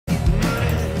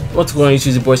What's going on YouTube?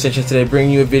 It's your boy Sanchez today,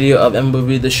 bringing you a video of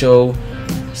MLB The Show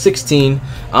 16.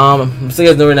 So you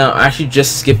guys know right now, I actually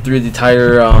just skipped through the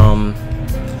entire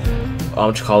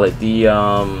what you call it, the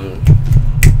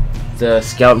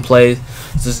scout and play.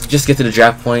 So just get to the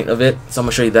draft point of it. So I'm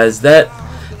gonna show you guys that.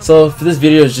 So for this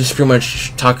video is just pretty much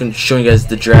showing you guys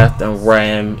the draft and where I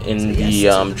am in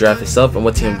the draft itself and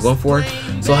what team I'm going for.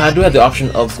 So I do have the option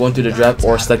of going through the draft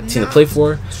or select the team to play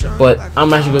for, but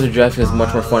I'm actually going to the draft because it's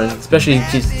much more fun, especially in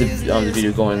case the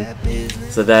video going.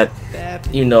 So that,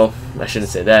 even though I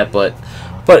shouldn't say that, but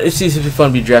it seems to be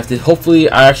fun to be drafted. Hopefully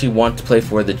I actually want to play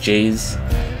for the Jays,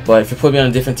 but if you put me on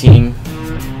a different team,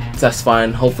 that's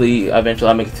fine. Hopefully eventually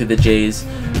I'll make it to the Jays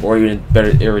or even better,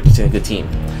 or to a good team.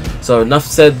 So enough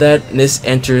said that, let's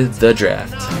enter the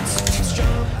draft.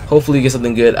 Hopefully you get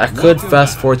something good. I could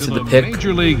fast forward to the pick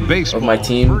of my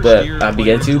team that I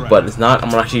began to, but it's not.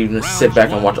 I'm actually going to sit back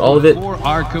and watch all of it.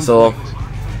 So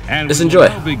let's enjoy.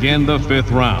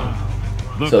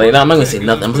 So like now I'm not gonna say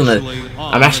nothing.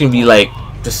 I'm actually gonna be like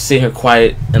just sit here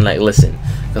quiet and like listen,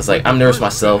 cause like I'm nervous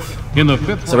myself.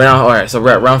 So right now, all right. So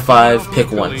we're at round 5,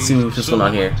 pick 1. See what's going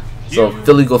on here. So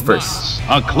Philly go first.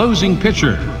 A closing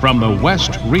pitcher from the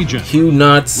West region. Hugh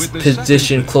Knott's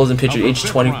position, closing pitcher, age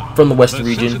 20 from the West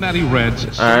region.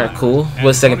 Reds. All right, cool.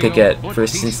 What's second pick at for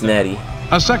Cincinnati?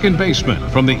 A second baseman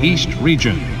from the East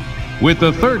region. With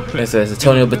the third pick, it says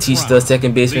Antonio Batista,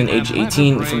 second baseman, age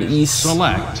 18 from the East.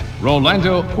 Select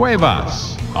Rolando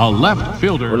Cuevas, a left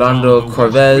fielder. Rolando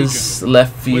Corvez,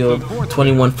 left field,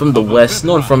 21 from the West,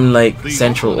 known from like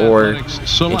Central or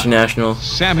International.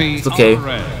 It's okay.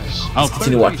 Let's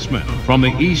continue watching. From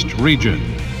the East region.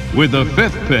 With the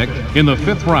 5th pick in the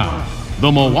 5th round,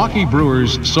 the Milwaukee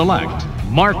Brewers select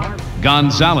Mark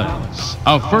Gonzalez,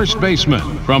 a first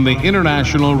baseman from the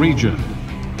International region.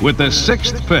 With the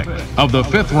 6th pick of the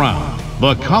 5th round,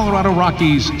 the Colorado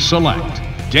Rockies select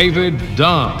David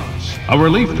Duns, a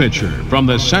relief pitcher from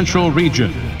the Central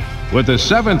region. With the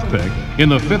 7th pick in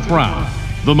the 5th round,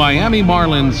 the Miami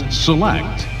Marlins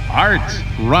select Art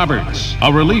Roberts,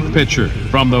 a relief pitcher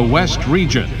from the West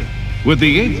region. With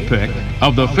the 8th pick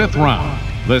of the 5th round,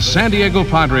 the San Diego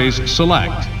Padres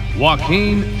select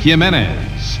Joaquin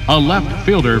Jimenez, a left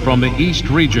fielder from the East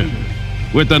region.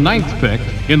 With the 9th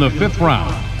pick in the 5th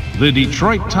round, the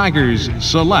Detroit Tigers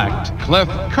select Cliff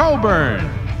Coburn,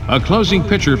 a closing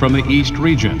pitcher from the East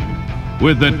region.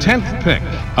 With the 10th pick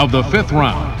of the 5th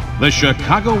round, the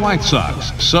Chicago White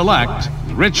Sox select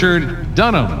Richard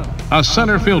Dunham, a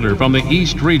center fielder from the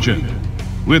East region.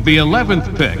 With the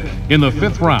 11th pick in the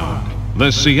 5th round, the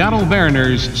Seattle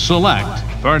Mariners select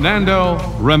Fernando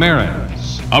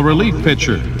Ramirez, a relief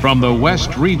pitcher from the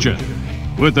West region.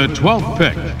 With the 12th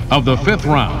pick of the 5th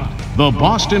round, the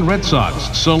Boston Red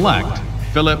Sox select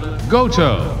Philip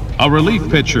Goto, a relief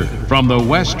pitcher from the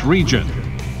West region.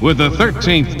 With the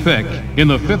 13th pick in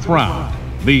the 5th round,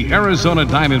 the Arizona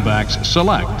Diamondbacks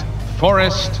select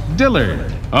Forrest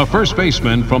Dillard, a first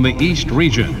baseman from the East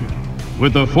region.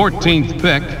 With the 14th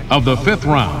pick of the 5th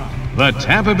round, the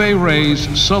Tampa Bay Rays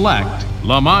select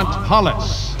Lamont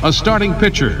Hollis, a starting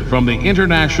pitcher from the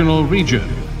International region.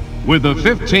 With the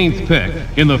 15th pick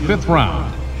in the 5th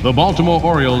round, the Baltimore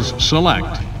Orioles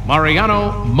select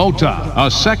Mariano Mota, a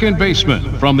second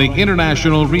baseman from the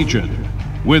International region.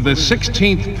 With the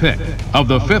 16th pick of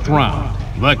the 5th round,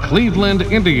 the Cleveland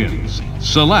Indians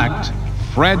select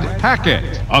Fred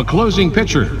Hackett, a closing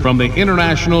pitcher from the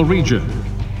International region.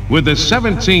 With the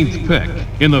 17th pick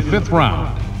in the 5th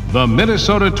round, the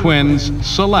Minnesota Twins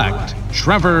select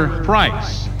Trevor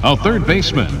Price, a third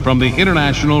baseman from the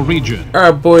International region.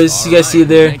 Alright boys, you guys see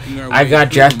there, I got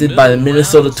drafted by the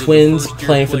Minnesota Twins,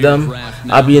 playing for them.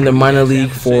 I'll be in the minor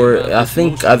league for, I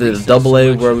think, either the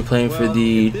AA, where we're playing for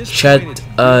the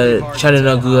Chattanooga,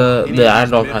 I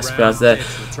don't know how to pronounce that,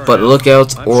 but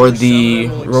Lookouts, or the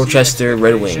Rochester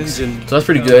Red Wings. So that's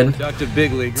pretty good.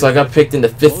 So I got picked in the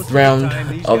 5th round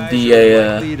of the,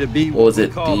 what was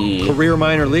it, the career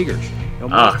minor leaguers.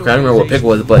 I don't remember what pick it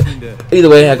was, but either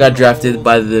way, I got drafted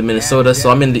by the Minnesota, so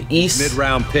I'm in the East.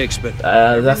 Mid-round picks, but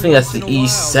I think that's the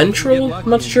East Central. I'm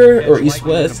not sure, or East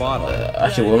West.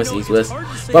 Actually, well, it's East West,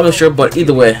 but I'm not sure. But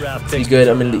either way, pretty good.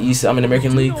 I'm in the East. I'm in the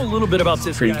American League.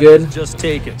 Pretty good.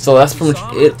 So that's pretty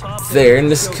much it there. And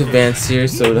this advance here,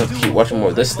 so we'll have to keep watching more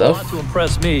of this stuff.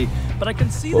 But I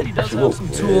can see that he does have some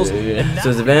tools. So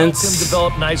his advance.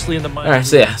 Develop nicely in the minor. Alright,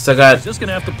 so yeah, so I got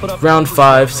round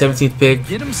 5, 17th pick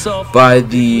by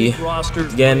the,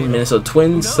 again, Minnesota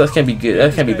Twins. So that can't be good.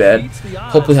 That can't be bad.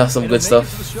 Hopefully have some good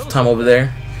stuff time over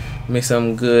there. Make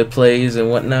some good plays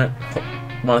and whatnot.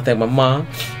 I want to thank my mom,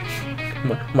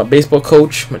 my baseball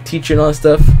coach, my teacher, and all that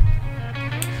stuff.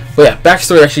 But yeah,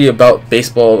 backstory actually about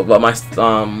baseball, about my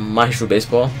history of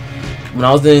baseball. When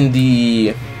I was in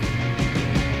the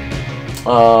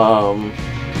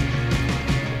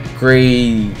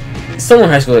grade somewhere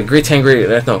in high school, like grade 10, grade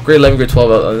 11, grade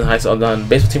 12, I was in high school. I was on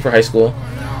baseball team for high school.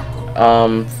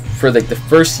 For like the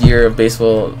first year of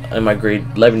baseball in my grade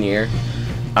 11 year,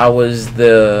 I was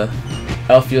the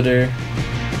outfielder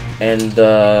and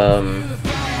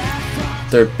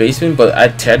third baseman, but I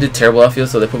did terrible outfield,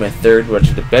 so they put me at third, which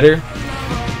I did better.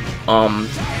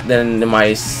 Then in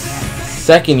my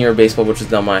second year of baseball, which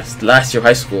was now my last year of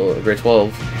high school, grade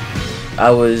 12, I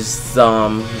was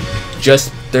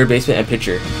just third baseman and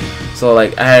pitcher. So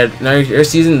like I had our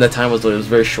season. The time was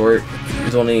very short. It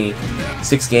was only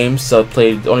 6 games, so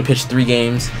I only pitched 3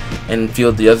 games and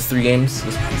fielded the other 3 games.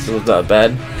 So it was not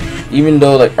bad. Even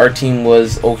though like our team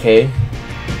was okay,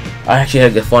 I actually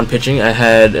had fun pitching. I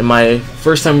had my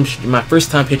first time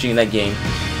pitching in that game,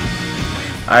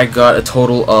 I got a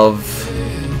total of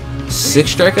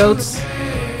 6 strikeouts,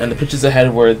 and the pitches I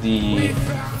had were the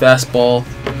fastball,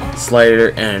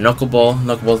 slider, and knuckleball.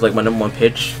 Knuckleball is like my #1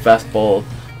 pitch. Fastball,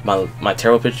 my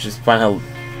terrible pitch. Just find how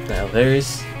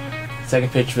hilarious.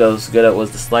 Second pitch that I was good at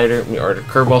was the slider, or the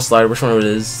curveball slider, whichever one it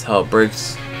is, how it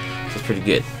breaks. So it's pretty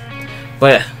good.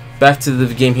 But yeah, back to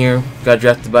the game here. Got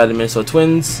drafted by the Minnesota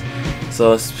Twins,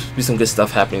 so let's be some good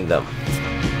stuff happening to them.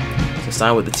 So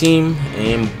sign with the team,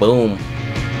 and boom.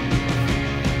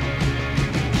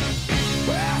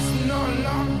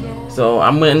 So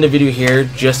I'm gonna end the video here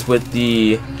just with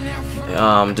the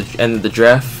end of the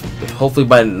draft. Hopefully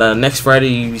by next Friday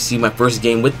you see my first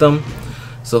game with them.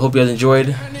 So hope you guys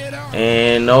enjoyed,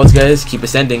 and always guys, keep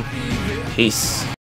ascending. Peace.